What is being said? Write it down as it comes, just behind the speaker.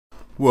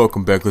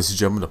Welcome back, ladies and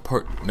gentlemen, to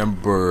part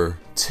number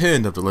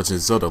 10 of The Legend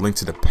of Zelda: Link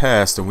to the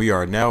Past, and we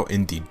are now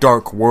in the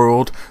Dark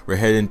World. We're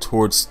heading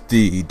towards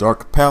the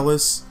Dark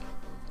Palace,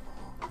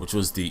 which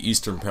was the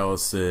Eastern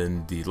Palace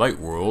in the Light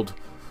World,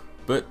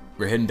 but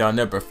we're heading down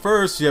there. But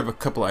first, you have a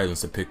couple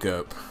items to pick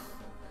up.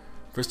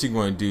 First thing you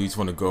want to do, you just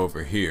want to go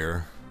over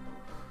here.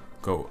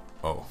 Oh,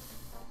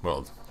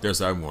 well, there's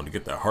that one to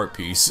get that heart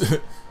piece.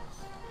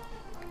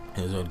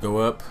 And so go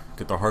up,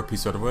 get the heart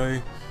piece out of the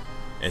way.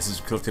 And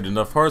since we collected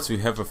enough hearts, we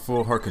have a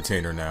full heart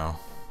container now.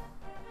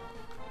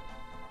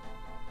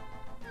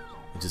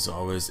 Which is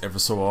always ever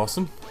so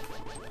awesome.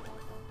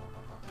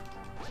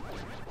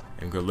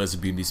 And we're gonna laser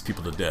beam these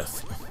people to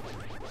death.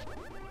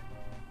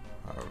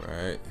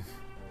 Alright.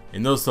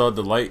 And notice all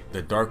the light,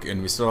 the dark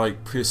enemies are like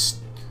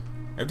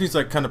everything's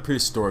like kind of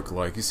prehistoric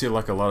like. You see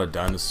like a lot of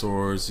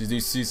dinosaurs. You do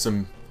see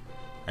some,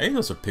 I think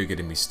those are pig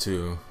enemies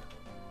too.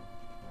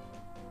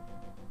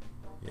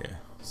 Yeah.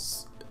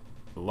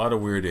 A lot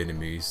of weird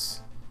enemies.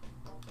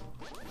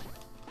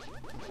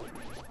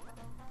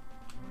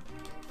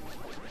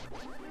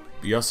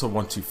 We also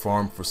want to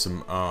farm for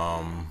some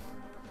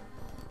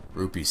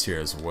rupees here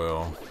as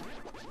well.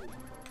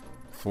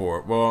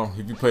 Well,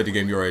 if you played the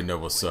game, you already know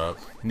what's up.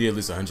 You need at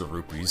least 100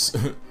 rupees.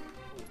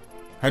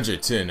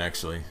 110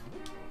 actually.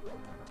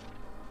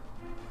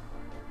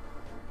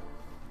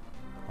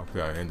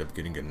 Hopefully I end up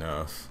getting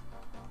enough.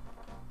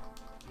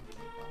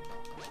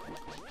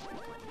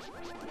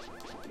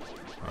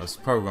 It's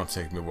probably gonna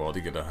take me a while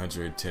to get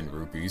 110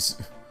 rupees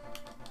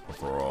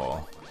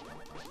overall.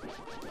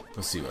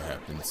 Let's see what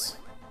happens.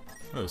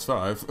 Oh, there's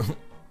 5.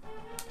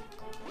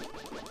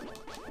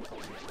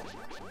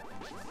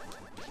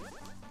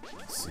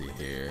 Let's see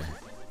here.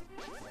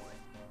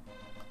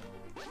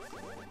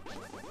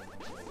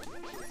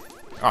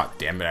 Ah, oh,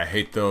 damn it! I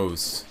hate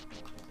those.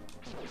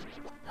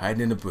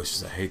 Hiding in the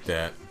bushes. I hate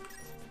that.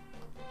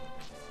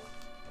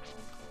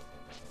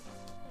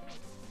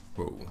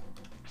 Whoa.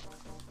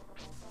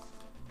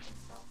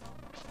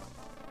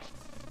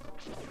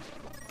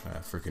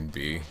 Freaking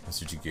B.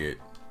 That's what you get.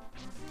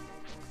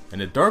 And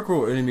the Dark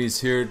World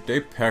enemies here, they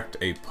packed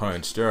a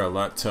punch. They're a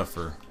lot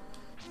tougher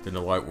than the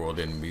Light World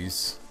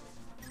enemies.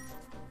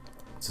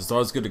 So it's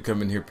always good to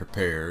come in here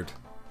prepared.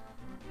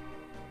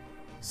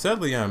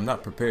 Sadly, I'm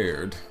not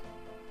prepared.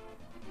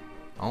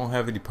 I don't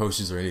have any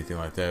potions or anything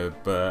like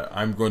that, but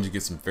I'm going to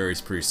get some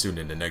fairies pretty soon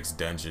in the next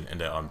dungeon in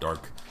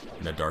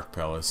the Dark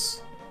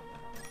Palace.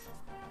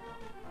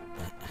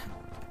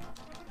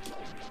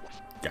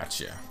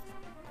 Gotcha.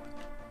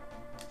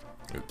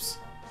 Oops.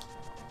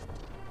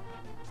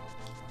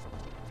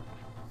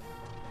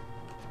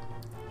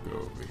 Go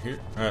over here.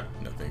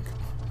 Nothing.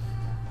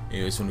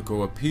 Anyways, want to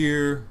go up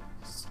here.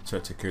 Let's try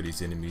to take care of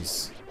these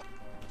enemies.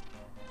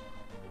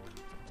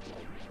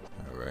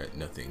 Alright,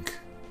 nothing.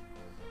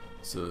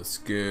 So let's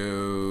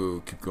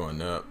go. Keep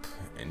going up.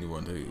 And you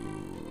want to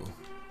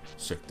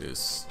check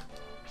this.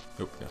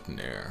 Nope, nothing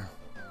there.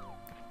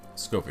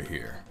 Let's go over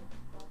here.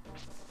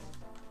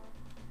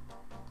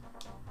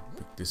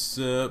 Pick this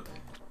up.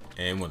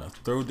 And when I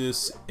throw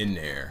this in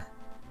there.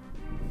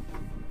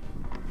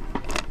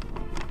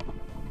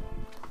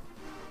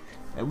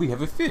 And we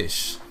have a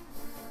fish.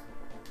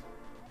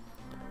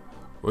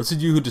 Was it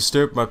you who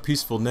disturbed my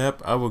peaceful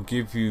nap? I will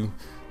give you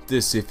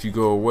this if you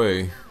go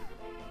away.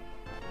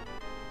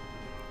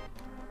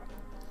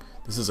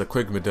 This is a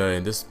quick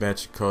medallion. This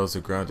magic causes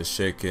the ground to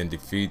shake and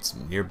defeats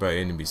nearby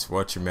enemies.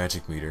 Watch your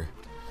magic meter.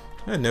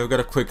 I never got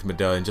a quick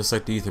medallion, just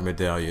like the ether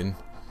medallion.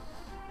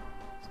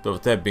 But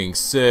with that being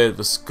said,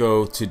 let's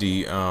go to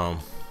the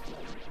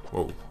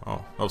whoa,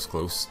 oh, that was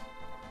close.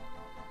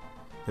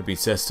 That being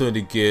said, I still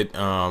need to get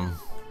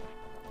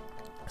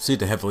see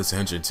to have at least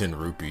 110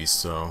 rupees,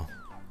 so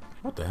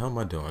what the hell am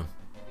I doing?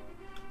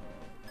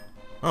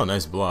 Oh,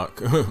 nice block.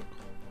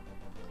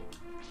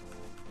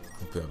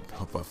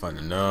 hope I find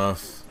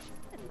enough.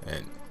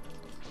 And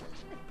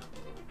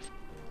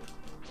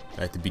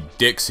I have to be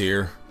dicks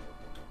here.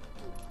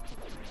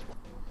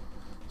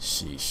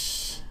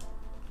 Sheesh.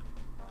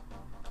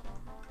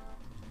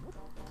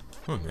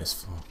 Oh,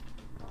 nice.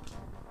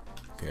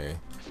 Okay.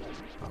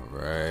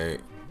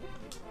 Alright.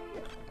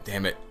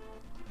 Damn it.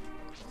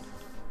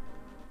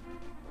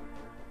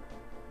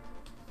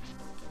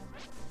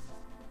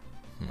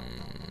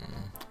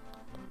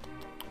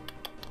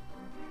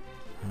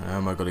 How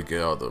am I gonna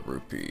get all the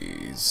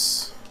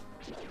rupees?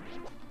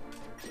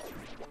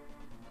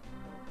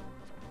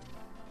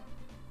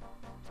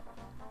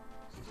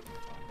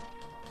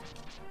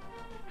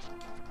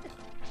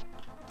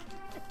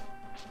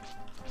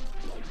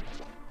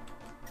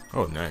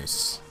 Oh,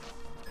 nice.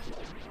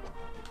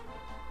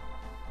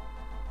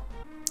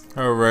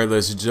 Alright,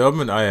 ladies and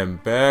gentlemen, I am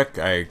back.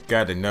 I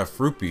got enough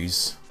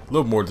rupees. A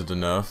little more than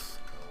enough.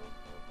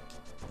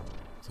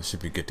 So I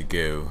should be good to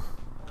go.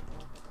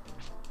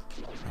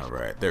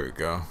 Alright, there we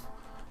go.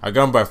 I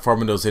got them by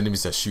farming those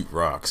enemies that shoot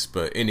rocks.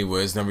 But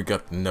anyways, now we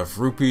got enough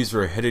rupees.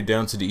 We're headed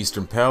down to the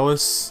Eastern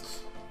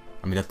Palace.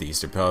 I mean, not the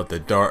Eastern Palace, the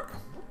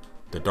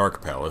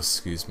Dark Palace,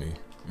 excuse me.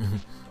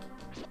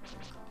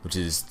 Which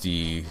is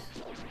the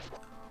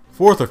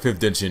 4th or 5th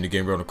dungeon in the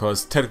game,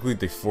 because technically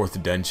the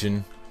 4th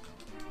dungeon.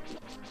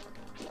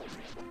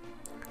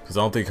 Because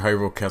I don't think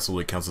Hyrule Castle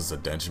really counts as a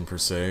dungeon per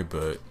se,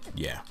 but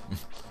yeah.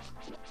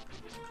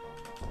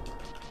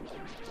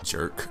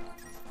 Jerk.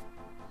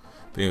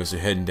 But anyways, we're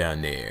heading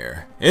down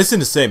there. And it's in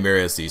the same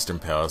area as the Eastern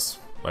Palace.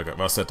 Like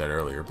I said that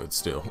earlier, but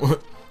still.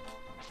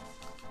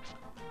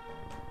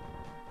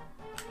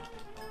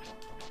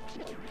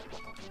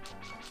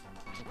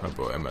 Oh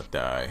boy, I'm gonna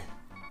die.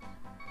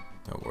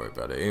 Don't worry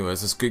about it.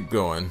 Anyways, let's get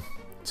going.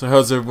 So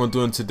how's everyone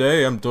doing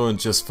today? I'm doing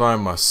just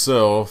fine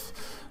myself.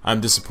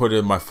 I'm disappointed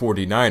in my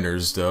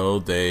 49ers though.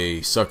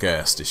 They suck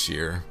ass this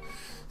year.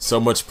 So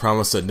much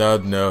promise and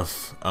not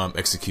enough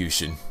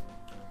execution.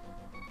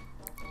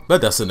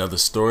 But that's another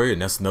story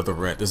and that's another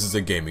rant. This is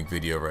a gaming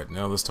video right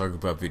now. Let's talk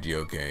about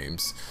video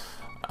games.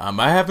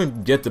 I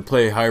haven't yet to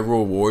play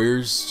Hyrule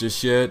Warriors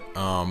just yet.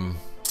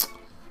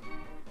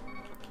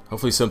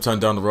 Hopefully sometime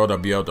down the road I'll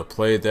be able to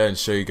play that and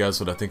show you guys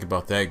what I think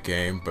about that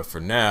game. But for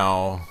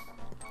now,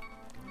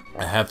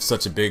 I have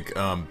such a big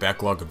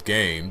backlog of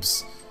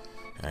games.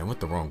 And I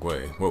went the wrong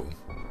way. Whoa.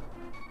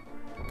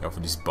 Go for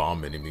these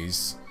bomb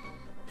enemies.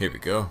 Here we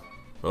go.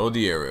 Follow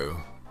the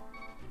arrow.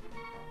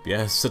 Yeah, I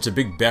have such a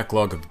big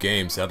backlog of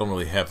games. I don't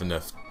really have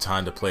enough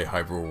time to play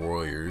Hyrule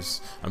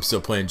Warriors. I'm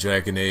still playing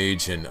Dragon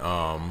Age and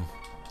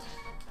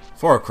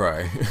Far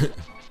Cry.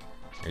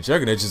 And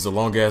Dragon Age is a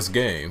long ass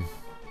game.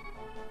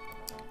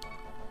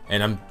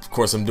 And of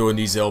course I'm doing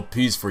these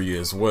LPs for you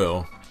as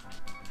well.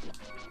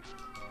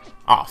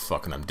 Ah,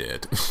 fucking I'm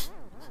dead.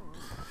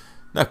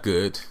 Not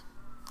good.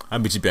 I'll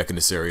meet you back in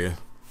this area.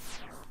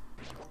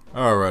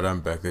 Alright,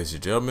 I'm back, ladies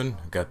and gentlemen.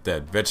 I got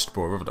that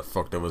vegetable, whatever the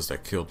fuck that was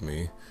that killed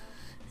me.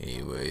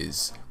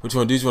 Anyways, which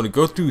one do you want to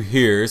go through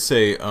here? It's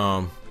a,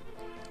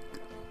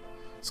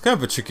 it's kind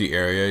of a tricky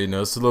area, you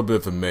know, it's a little bit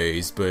of a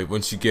maze, but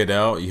once you get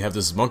out, you have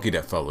this monkey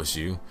that follows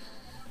you.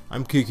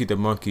 I'm Kiki the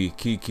monkey.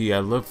 Kiki, I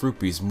love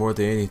rupees more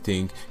than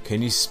anything.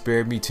 Can you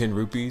spare me 10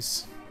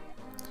 rupees?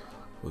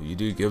 Well, you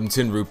do give him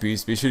 10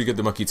 rupees. Be sure to give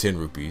the monkey 10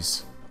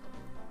 rupees.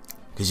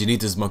 Because you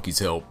need this monkey's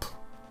help.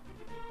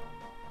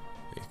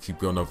 Keep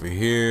going over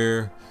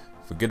here.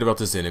 Forget about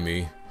this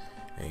enemy.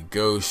 And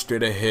go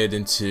straight ahead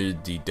into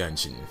the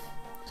dungeon.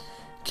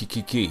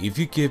 Kiki, if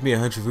you give me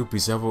 100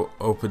 rupees, I will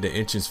open the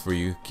entrance for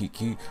you.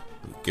 Kiki,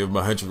 give him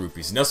 100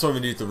 rupees. And that's why we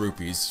need the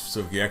rupees.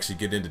 So we can actually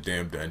get in the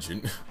damn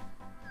dungeon.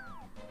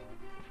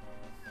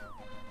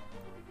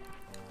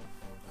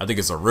 I think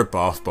it's a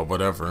ripoff, but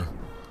whatever.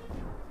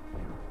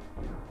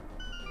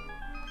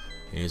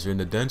 Here's we're in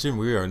the dungeon.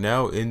 We are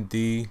now in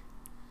the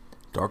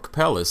Dark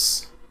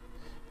Palace.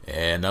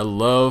 And I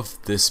love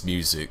this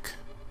music.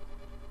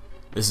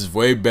 This is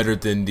way better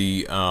than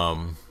the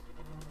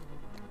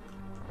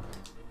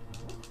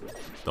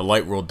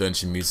Light World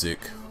dungeon music.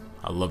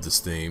 I love this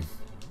theme.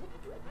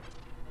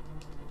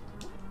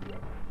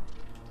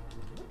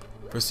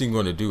 First thing I'm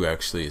going to do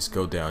actually is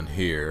go down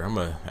here. I'm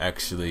going to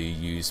actually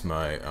use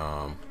my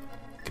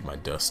get my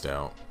dust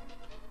out.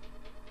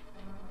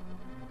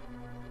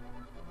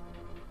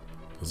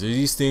 Because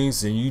these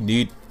things, and you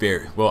need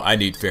fairies. Well, I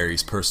need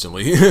fairies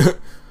personally.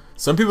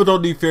 Some people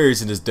don't need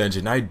fairies in this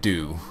dungeon. I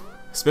do.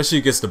 Especially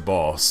against the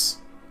boss.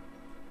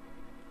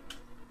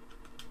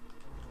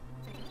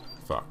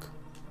 Fuck.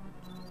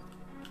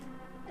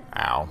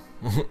 Ow.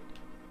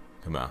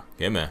 Come on.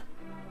 Come on.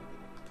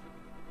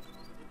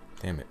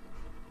 Damn it.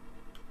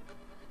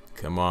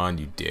 Come on,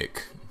 you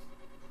dick.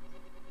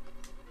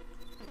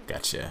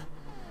 Gotcha.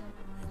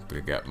 I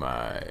got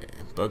my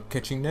bug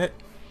catching net.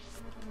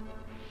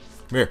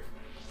 Come here.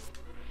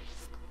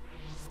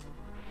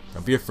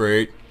 Don't be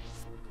afraid.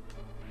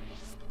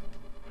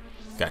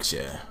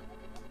 Gotcha.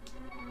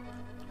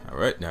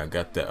 Alright, now I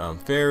got the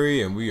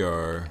fairy and we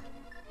are...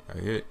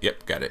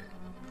 Yep, got it.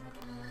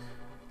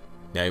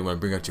 Now you want to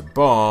bring out your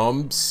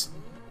bombs.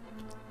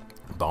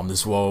 Bomb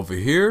this wall over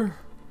here.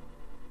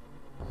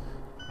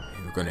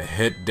 And we're going to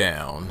head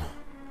down.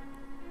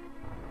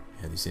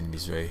 And these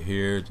enemies right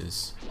here.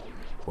 Just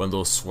one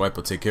little swipe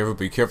will take care of it.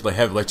 Be careful, they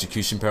have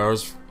electrocution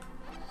powers.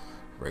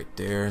 Right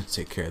there.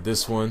 Take care of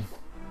this one.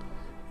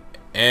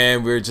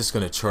 And we're just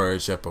going to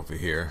charge up over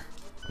here.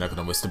 Not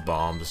going to waste the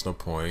bomb. There's no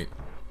point.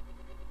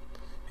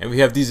 And we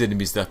have these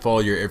enemies that follow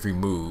your every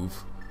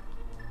move.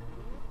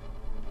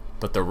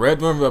 But the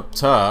red one up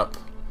top,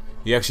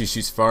 he actually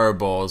shoots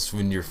fireballs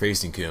when you're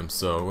facing him.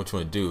 So what you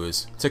want to do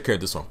is take care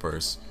of this one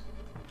first.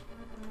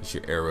 Use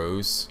your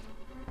arrows.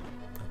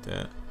 Got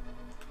that.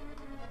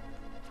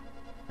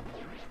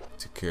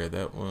 Take care of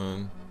that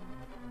one.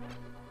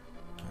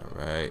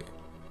 Alright.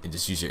 And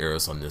just use your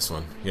arrows on this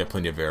one. You have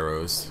plenty of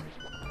arrows.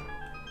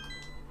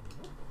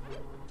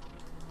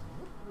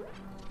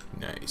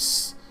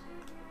 Nice.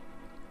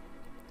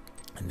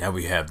 And now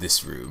we have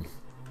this room.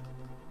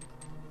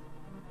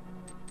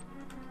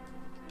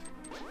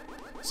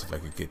 See if I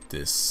could get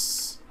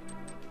this.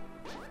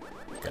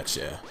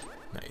 Gotcha.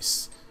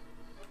 Nice.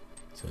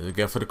 So look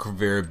out for the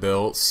conveyor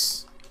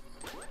belts.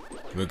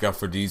 Look out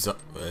for these.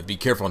 Be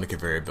careful on the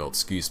conveyor belt.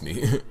 Excuse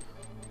me.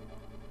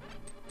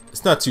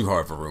 It's not too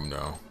hard of a room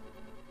though.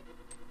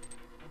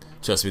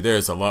 Trust me,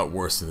 there's a lot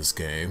worse in this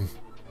game.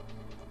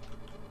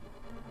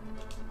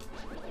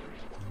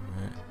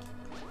 Alright.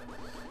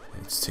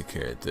 Let's take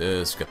care of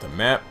this. We got the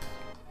map.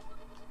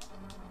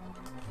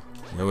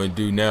 And what we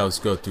do now is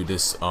go through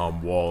this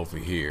wall over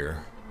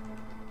here.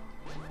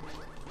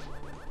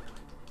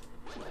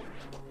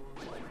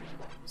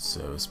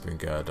 So let's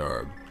bring out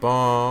our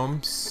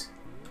bombs.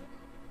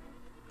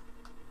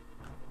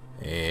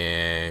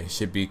 And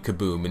should be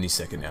kaboom any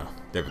second now.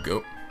 There we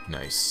go.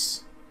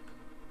 Nice.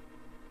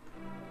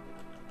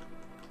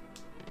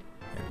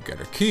 And we got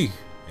our key.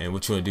 And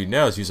what you want to do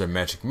now is use our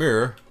magic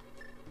mirror.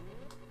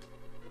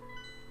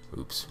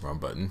 Oops, wrong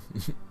button.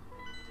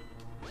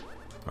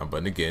 Wrong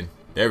button again.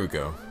 There we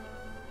go.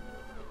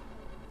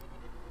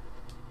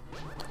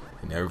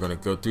 And now we're going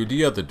to go through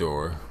the other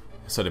door.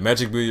 So the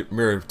magic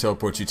mirror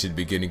teleports you to the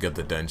beginning of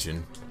the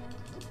dungeon.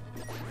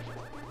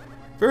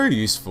 Very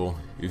useful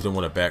if you don't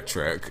want to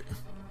backtrack.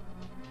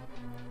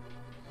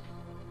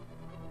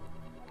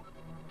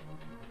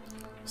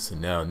 So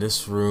now in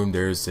this room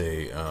there's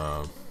a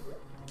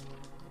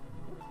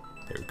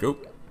there we go.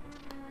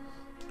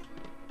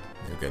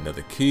 There we got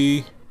another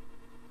key.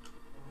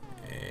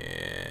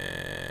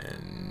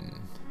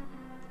 And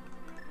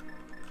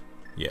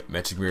yeah,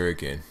 magic mirror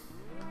again.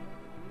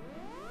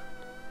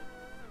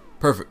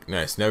 Perfect,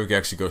 nice. Now we can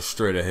actually go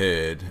straight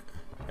ahead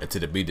to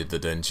the beat of the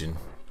dungeon.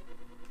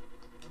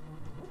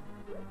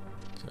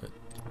 So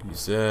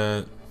use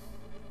that.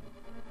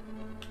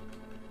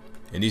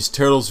 And these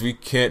turtles we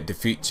can't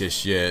defeat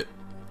just yet.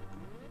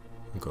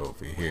 Go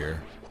over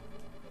here.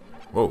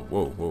 Whoa,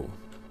 whoa, whoa.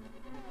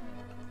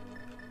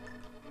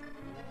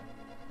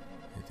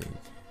 I think.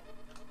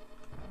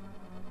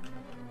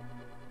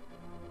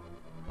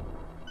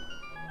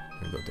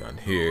 I'll go down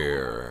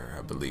here.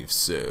 I believe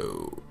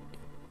so.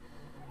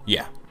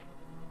 Yeah.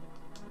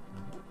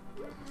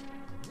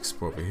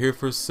 Explore over here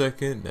for a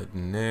second.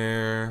 Nothing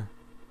there.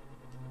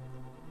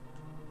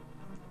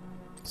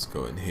 Let's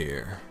go in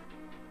here.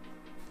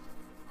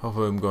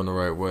 Hopefully I'm going the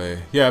right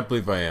way. Yeah, I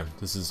believe I am.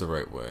 This is the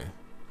right way.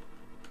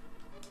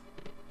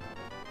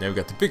 Now we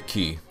got the big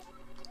key.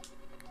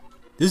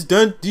 These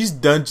dungeons,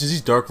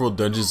 these Dark World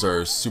dungeons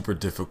are super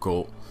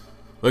difficult.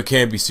 Well, it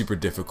can be super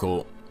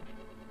difficult.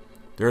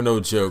 They're no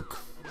joke.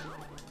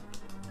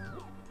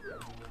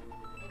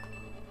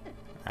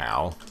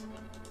 Ow.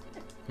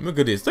 Look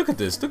at this. Look at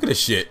this. Look at this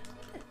shit.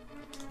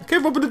 I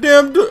can't open the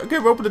damn door. I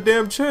can't open the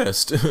damn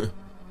chest.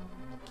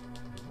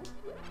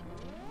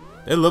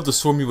 They love to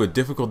swarm you with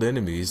difficult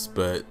enemies,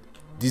 but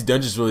these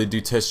dungeons really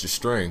do test your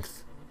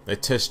strength. They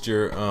test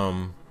your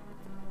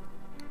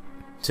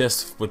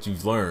test what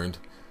you've learned.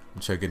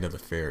 I'm trying to get another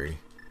fairy.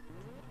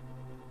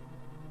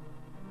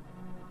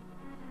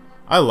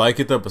 I like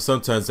it though, but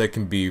sometimes that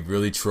can be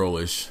really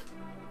trollish.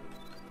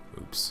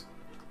 Oops.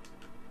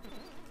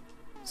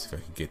 Let's see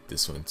if I can get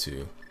this one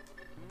too.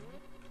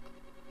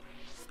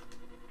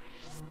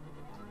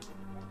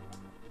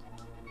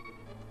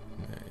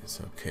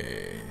 Nice,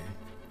 okay.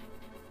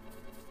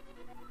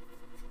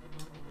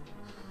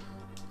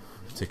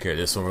 Take care of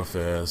this one real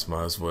fast,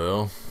 might as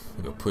well.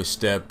 We're gonna push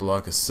that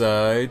block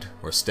aside,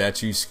 or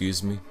statue,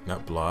 excuse me,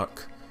 not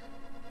block.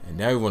 And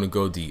now we want to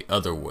go the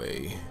other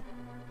way.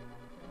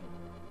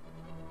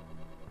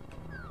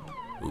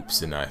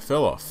 Oops, and I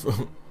fell off.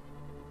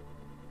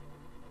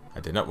 I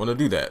did not want to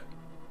do that.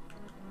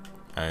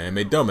 I am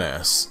a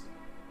dumbass.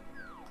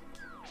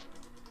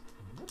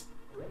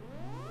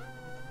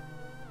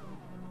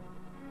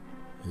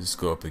 Let's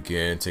go up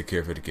again, take care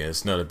of it again.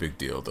 It's not a big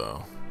deal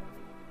though.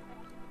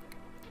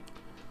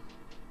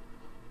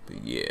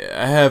 But yeah,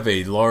 I have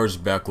a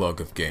large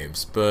backlog of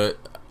games, but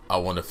I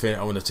want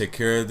to take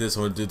care of this.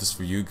 I want to do this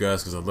for you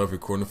guys because I love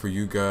recording for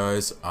you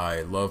guys.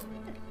 I love,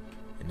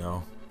 you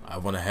know, I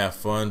want to have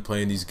fun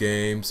playing these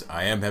games.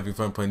 I am having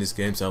fun playing these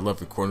games. And I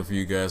love recording for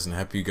you guys, and I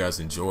hope you guys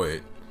enjoy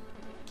it.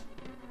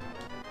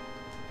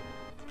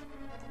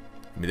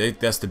 I mean,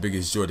 that's the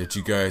biggest joy, that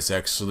you guys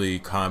actually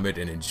comment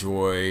and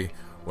enjoy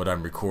what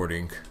I'm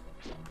recording.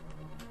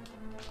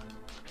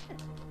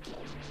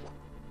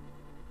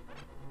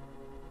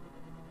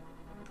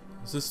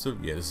 Is this the...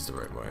 yeah, this is the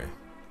right way.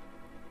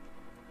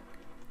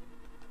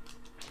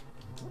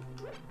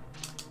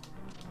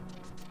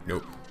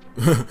 Nope.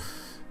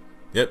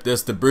 Yep,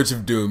 that's the Bridge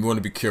of Doom. You want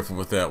to be careful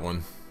with that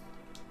one.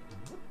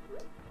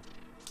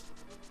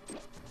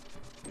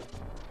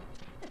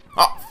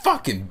 Oh,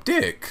 fucking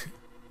dick!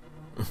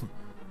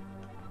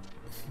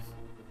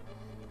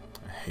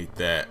 I hate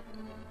that.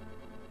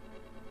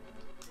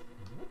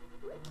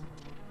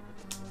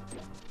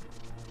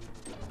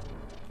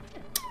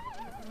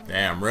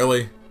 Damn,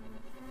 really?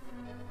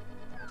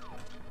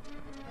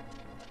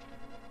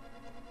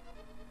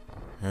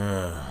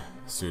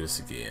 Let's do this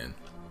again.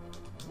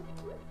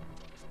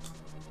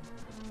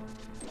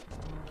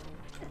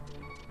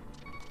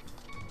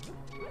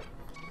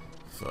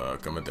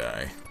 Fuck, I'm gonna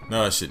die.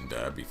 No, I shouldn't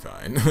die, I'd be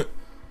fine. But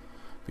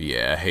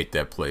yeah, I hate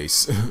that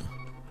place.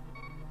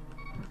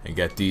 And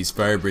got these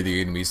fire breathing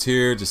enemies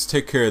here. Just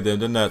take care of them.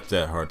 They're not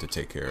that hard to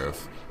take care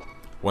of.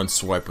 One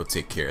swipe will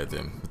take care of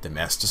them with the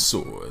Master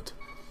Sword.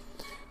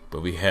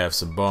 But we have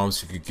some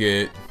bombs you could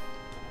get.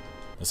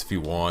 That's if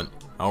you want.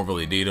 I don't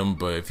really need them,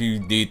 but if you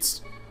need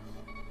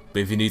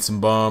some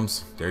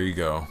bombs, there you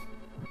go.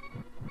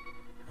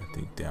 I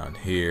think down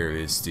here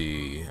is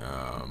the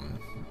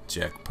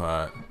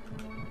jackpot.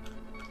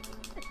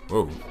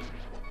 Whoa.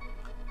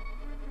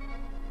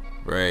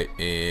 Right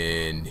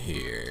in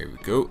here. Here we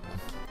go.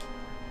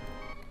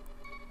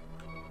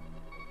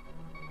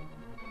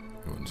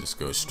 We'll just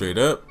go straight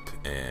up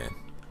and,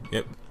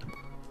 yep,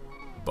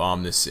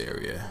 bomb this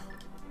area.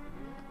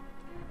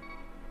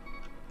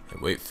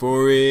 And wait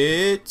for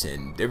it,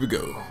 and there we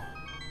go.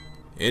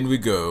 In we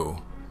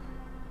go.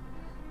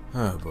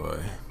 Oh boy.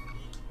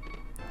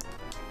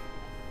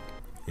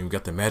 And we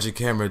got the magic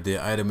hammer, the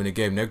item in the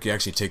game. Now we can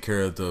actually take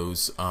care of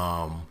those,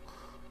 what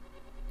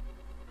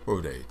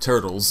were they?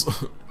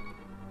 Turtles.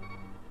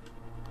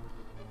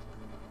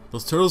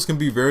 Those turtles can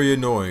be very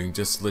annoying,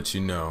 just to let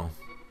you know.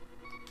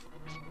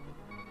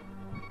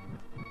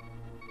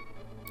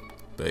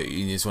 But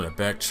you just want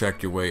to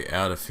backtrack your way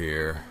out of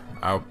here.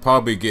 I'll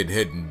probably get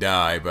hit and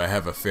die, but I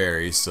have a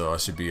fairy, so I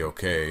should be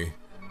okay.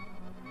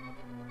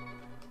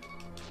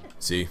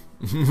 See?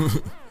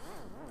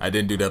 I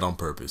didn't do that on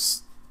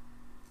purpose.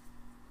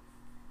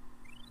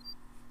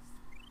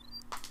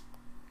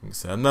 Like I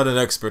said, I'm not an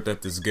expert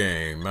at this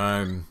game.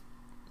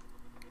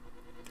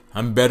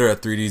 I'm better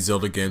at 3D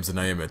Zelda games than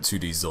I am at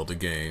 2D Zelda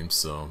games,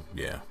 so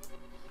yeah.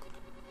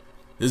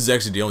 This is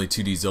actually the only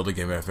 2D Zelda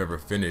game I've ever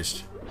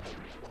finished.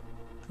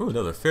 Oh,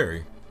 another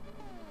fairy.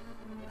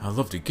 I'd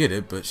love to get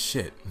it, but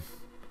shit.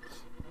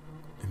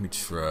 Let me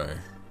try.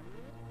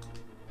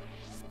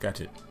 Got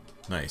it.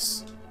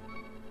 Nice.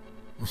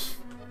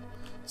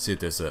 See if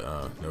there's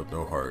a nope,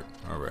 no heart.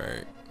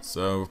 Alright.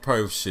 So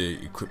probably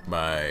should equip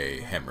my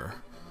hammer.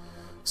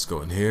 Let's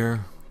go in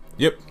here.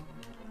 Yep.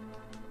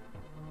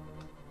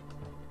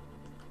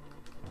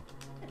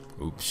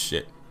 Oops,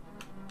 shit.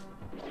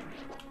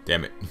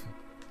 Damn it.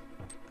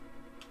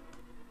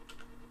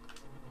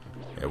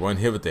 Yeah, one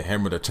hit with the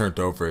hammer that turned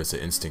over is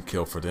an instant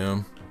kill for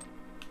them.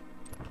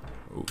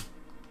 Ooh.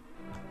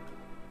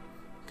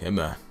 Come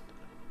on.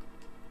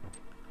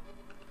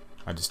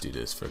 I just do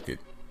this, fuck it.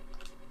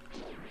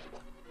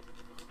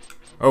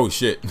 Oh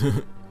shit.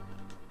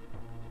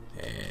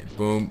 And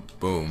boom,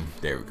 boom.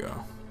 There we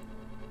go.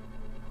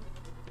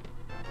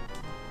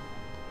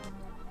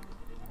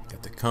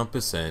 Got the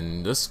compass,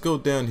 and let's go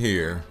down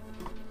here.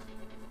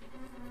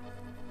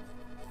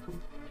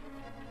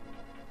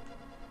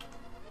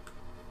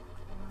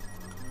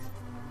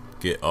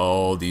 Get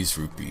all these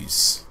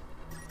rupees.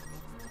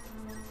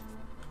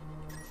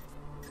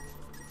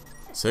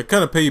 So it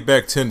kind of pay you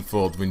back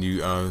tenfold when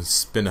you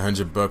spend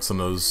 $100 on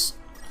those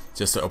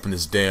just to open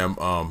this damn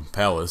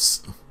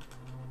palace.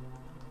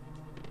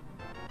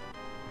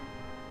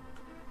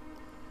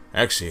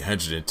 Actually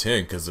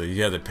 110, because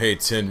you had to pay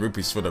 10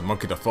 rupees for the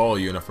monkey to follow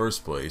you in the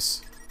first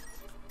place.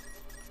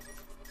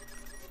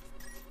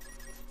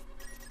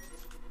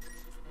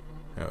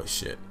 Oh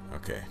shit.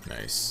 Okay,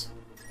 nice.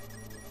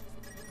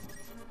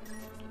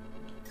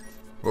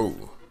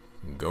 Whoa,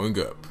 going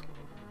up.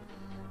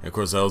 And of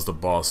course that was the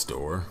boss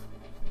door.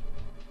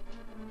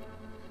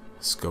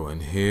 Let's go in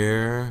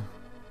here.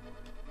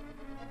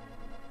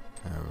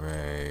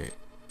 Alright,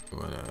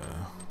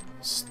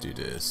 let's do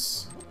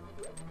this.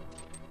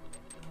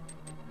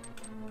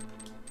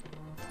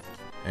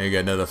 And you got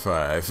another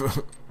 5.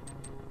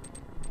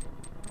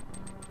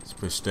 Let's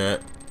push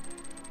that.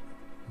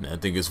 That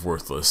thing is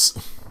worthless.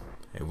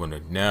 I want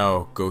to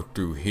now go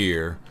through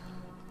here.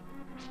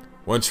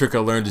 One trick I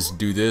learned is to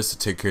do this to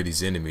take care of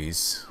these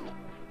enemies.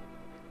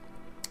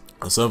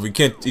 So you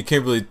can't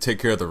really take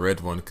care of the red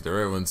one because the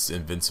red one's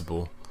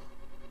invincible.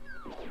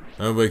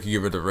 The only way you can get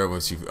rid of the red one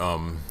is you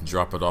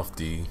drop it off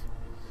the,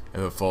 if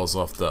it falls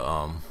off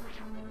the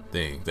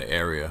thing, the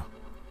area,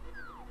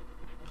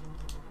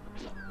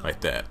 like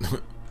that.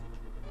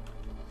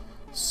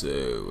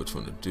 So what you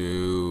want to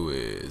do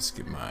is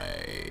get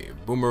my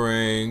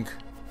boomerang.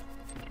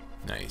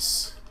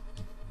 Nice.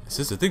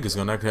 Since I think it's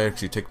gonna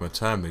actually take my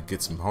time to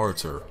get some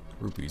hearts or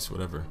rupees,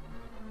 whatever.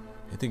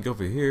 I think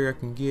over here I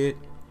can get.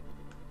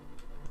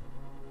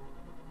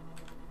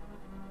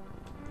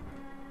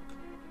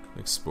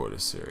 Explore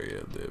this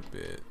area a little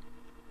bit.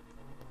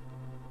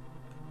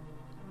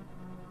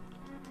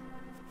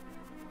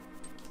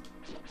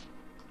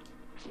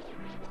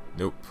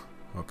 Nope.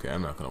 Okay,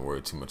 I'm not gonna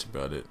worry too much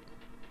about it.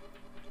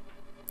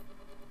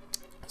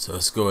 So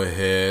let's go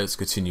ahead, let's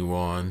continue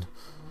on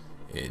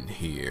in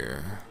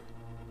here.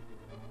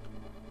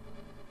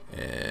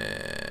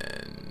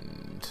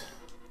 And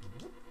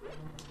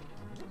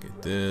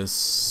get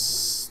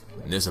this.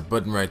 And there's a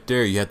button right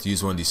there. You have to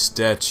use one of these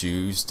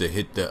statues to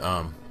hit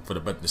the for the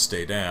button to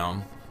stay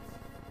down.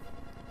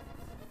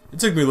 It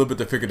took me a little bit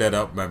to figure that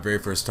out my very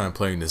first time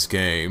playing this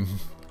game.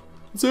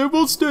 I said, it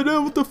won't stay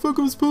down, what the fuck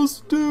am I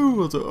supposed to do? I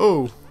was like,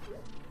 oh,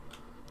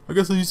 I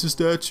guess I'll use the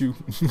statue.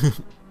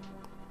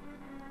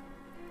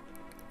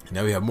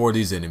 Now we have more of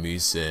these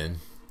enemies, and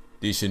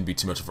these shouldn't be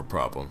too much of a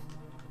problem.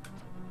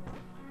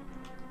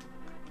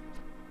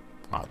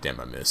 Aw, oh, damn,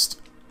 I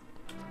missed.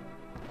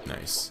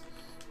 Nice.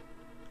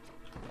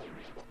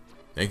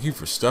 Thank you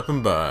for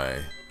stopping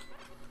by.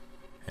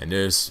 And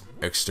there's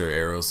extra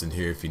arrows in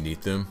here if you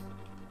need them.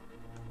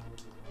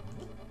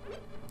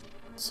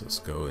 So let's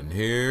go in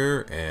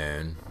here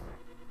and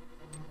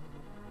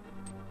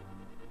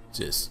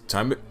just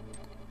time it.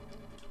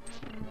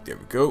 There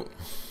we go.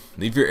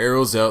 Leave your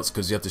arrows out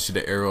because you have to shoot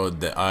an arrow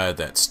at the eye of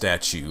that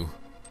statue.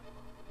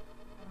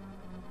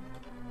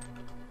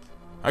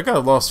 I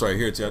got lost right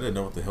here too. I didn't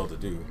know what the hell to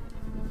do.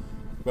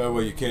 By the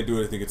way, you can't do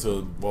anything until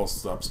the ball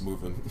stops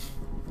moving.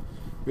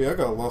 But yeah, I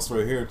got lost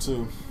right here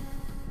too.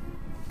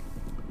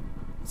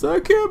 So I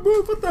can't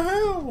move. What the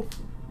hell?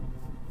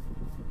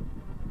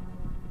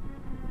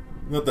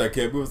 Not that I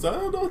can't move. So I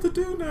don't know what to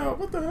do now.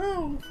 What the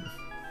hell?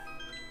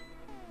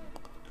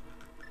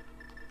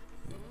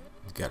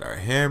 We got our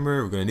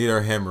hammer. We're gonna need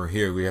our hammer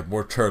here. We have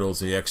more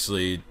turtles. And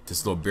actually,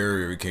 this little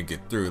barrier we can't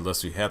get through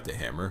unless we have the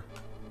hammer.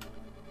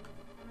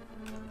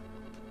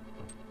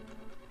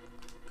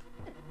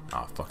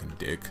 Ah, fucking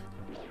dick.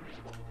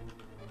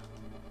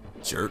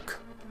 Jerk.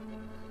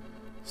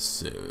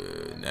 So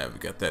now we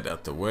got that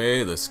out the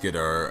way. Let's get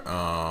our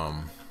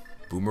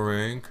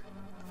boomerang.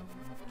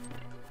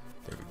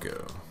 There we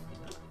go.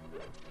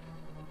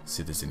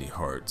 See if there's any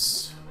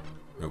hearts.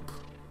 Nope.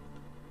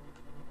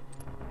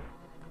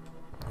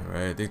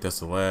 Alright, I think that's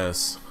the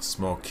last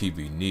small key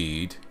we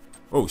need.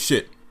 Oh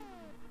shit.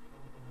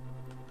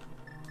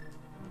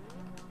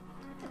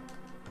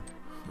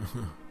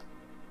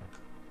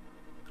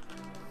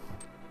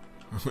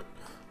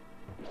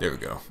 There we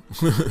go.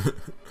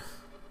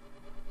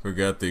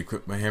 Forgot to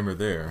equip my hammer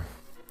there.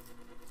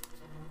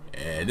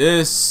 And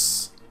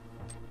this...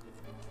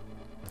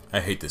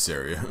 I hate this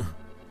area.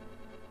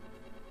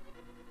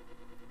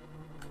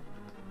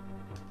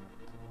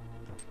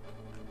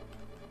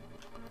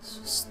 Let's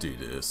just do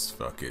this.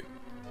 Fuck it.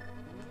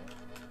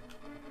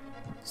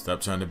 Stop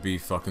trying to be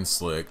fucking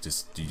slick.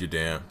 Just do your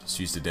damn... Just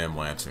use the damn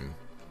lantern.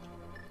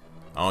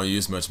 I don't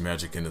use much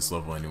magic in this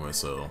level anyway,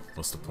 so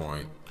what's the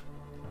point?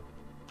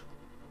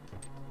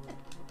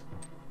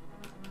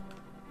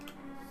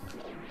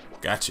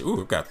 Gotcha. Ooh,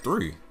 I've got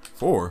 3.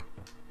 4.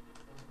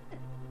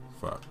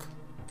 Fuck.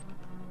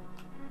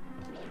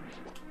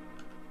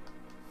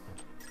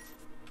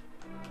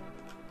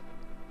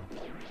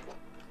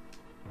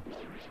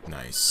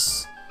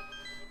 Nice.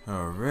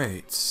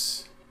 Alright.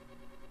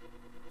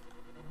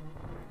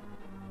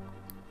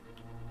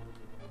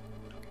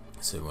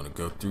 So we want to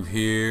go through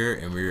here,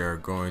 and we are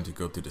going to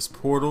go through this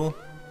portal.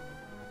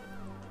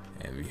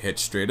 And we head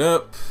straight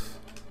up.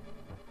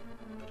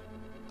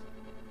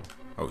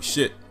 Oh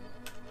shit.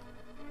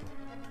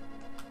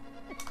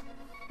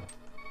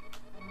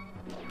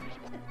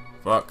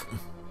 Fuck.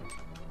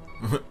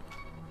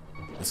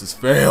 This is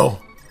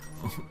fail.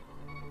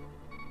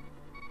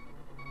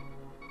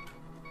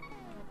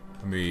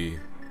 I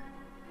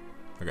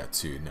got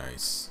 2,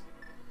 nice.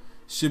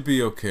 Should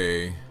be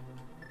okay.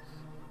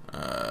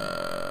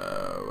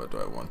 What do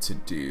I want to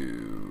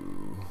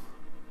do?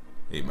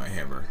 Need my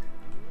hammer.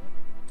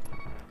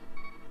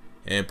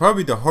 And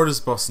probably the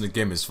hardest boss in the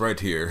game is right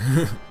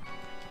here.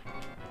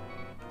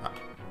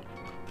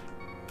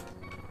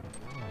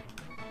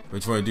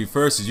 What you want to do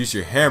first is use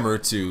your hammer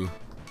to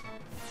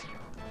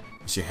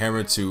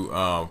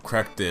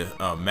crack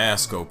the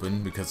mask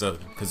open because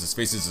his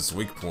face is its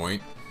weak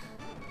point.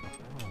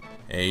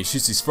 And he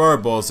shoots these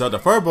fireballs out. The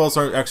fireballs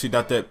aren't actually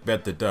not that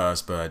bad to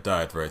dodge, but I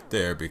died right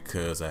there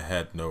because I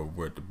had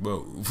nowhere to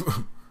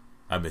move.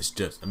 I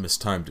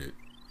mistimed it.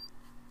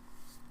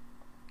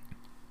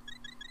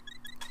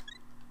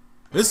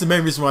 This is the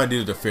main reason why I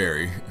needed a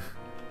fairy.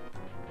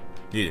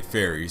 Needed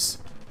fairies.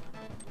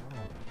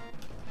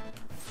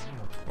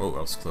 Oh,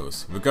 that was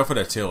close. Look out for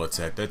that tail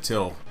attack. That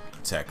tail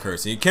attack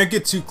hurts. And you can't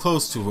get too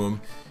close to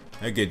him.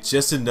 I get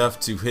just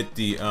enough to hit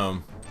the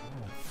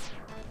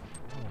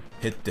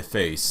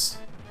face.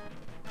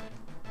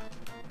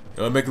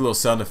 It'll make a little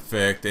sound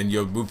effect and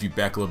you'll move you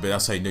back a little bit.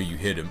 That's how you know you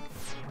hit him.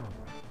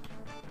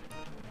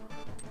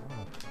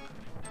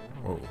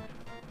 Whoa.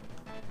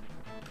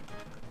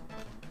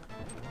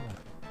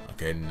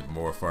 Okay,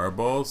 more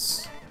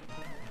fireballs.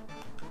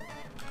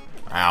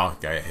 Ow,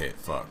 got hit.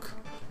 Fuck.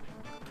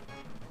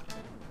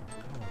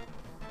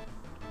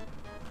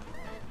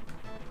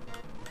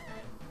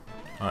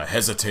 I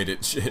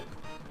hesitated. Shit.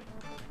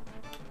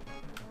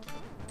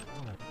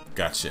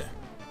 Gotcha.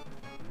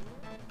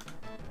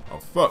 Oh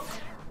fuck.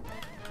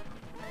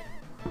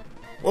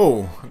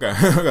 Whoa, I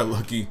got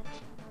lucky.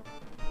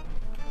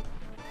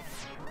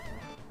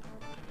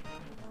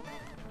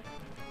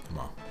 Come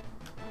on.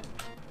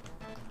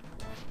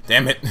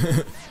 Damn it.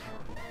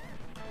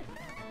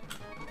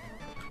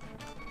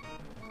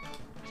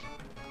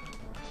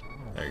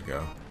 There you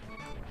go.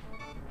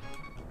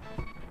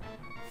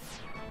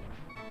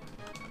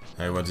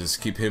 I want to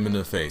just keep him in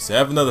the face. I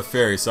have another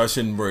fairy, so I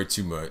shouldn't worry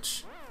too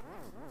much.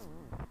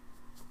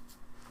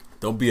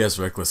 Don't be as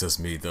reckless as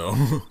me, though.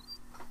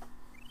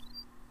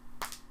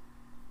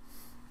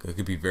 I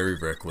could be very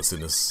reckless in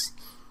this.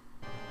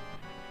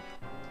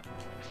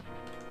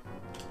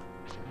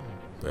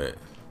 But...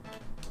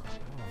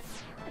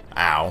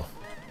 Ow.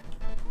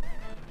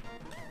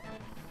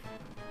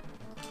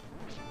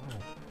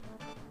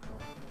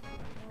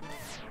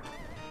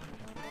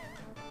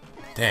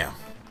 Damn.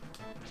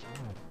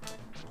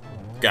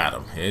 Got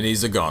him. And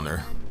he's a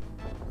goner.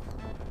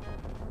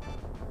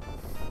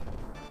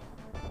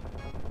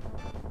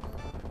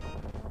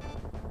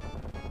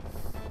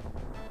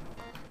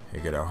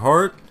 Here, get our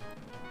heart.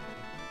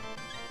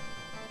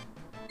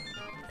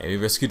 And we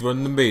rescued one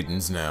of the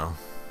maidens now.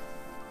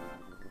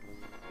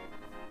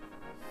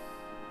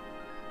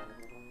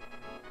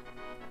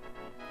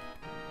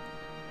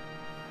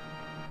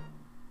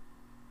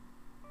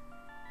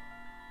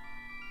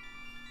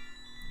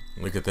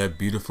 Look at that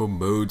beautiful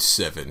mode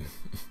 7.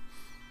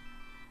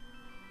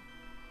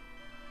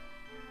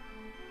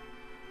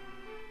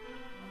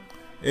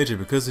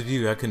 Adrian, because of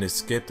you, I can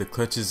escape the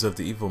clutches of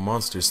the evil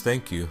monsters.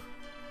 Thank you.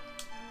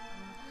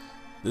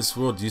 This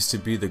world used to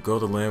be the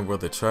Golden Land where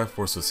the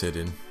Triforce was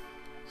hidden.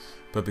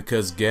 But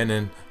because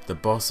Ganon, the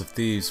boss of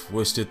thieves,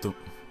 wished it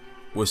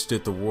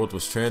the world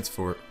was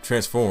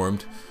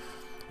transformed,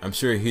 I'm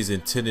sure he's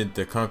intended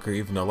to conquer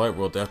even the Light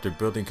World after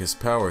building his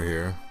power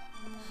here.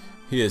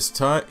 He is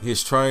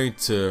trying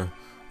to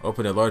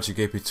open a larger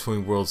gate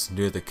between worlds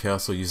near the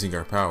castle using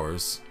our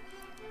powers.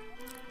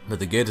 But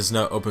the gate is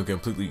not open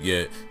completely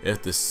yet.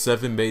 If the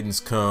 7 maidens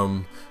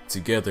come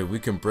together, we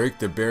can break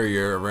the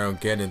barrier around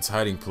Ganon's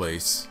hiding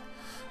place.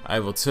 I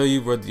will tell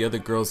you where the other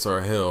girls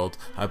are held.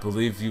 I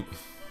believe you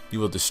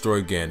will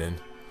destroy Ganon.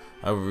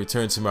 I will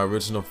return to my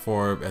original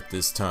form at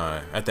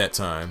that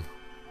time.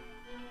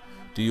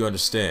 Do you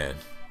understand?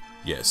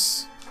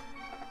 Yes.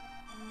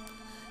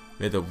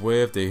 May the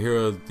way of the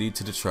hero lead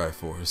to the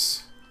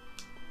Triforce.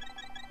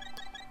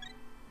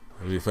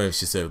 It would be funny if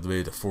she said,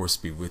 may the Force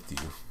be with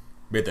you.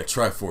 May the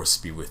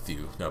Triforce be with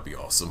you. That would be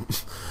awesome.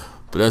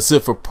 But that's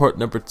it for part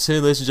number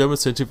 10, ladies and gentlemen.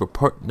 Stay tuned for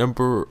part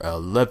number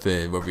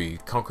 11, where we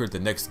conquer the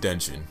next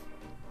dungeon.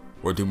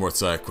 Or do more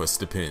side quests,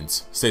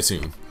 depends. Stay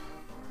tuned.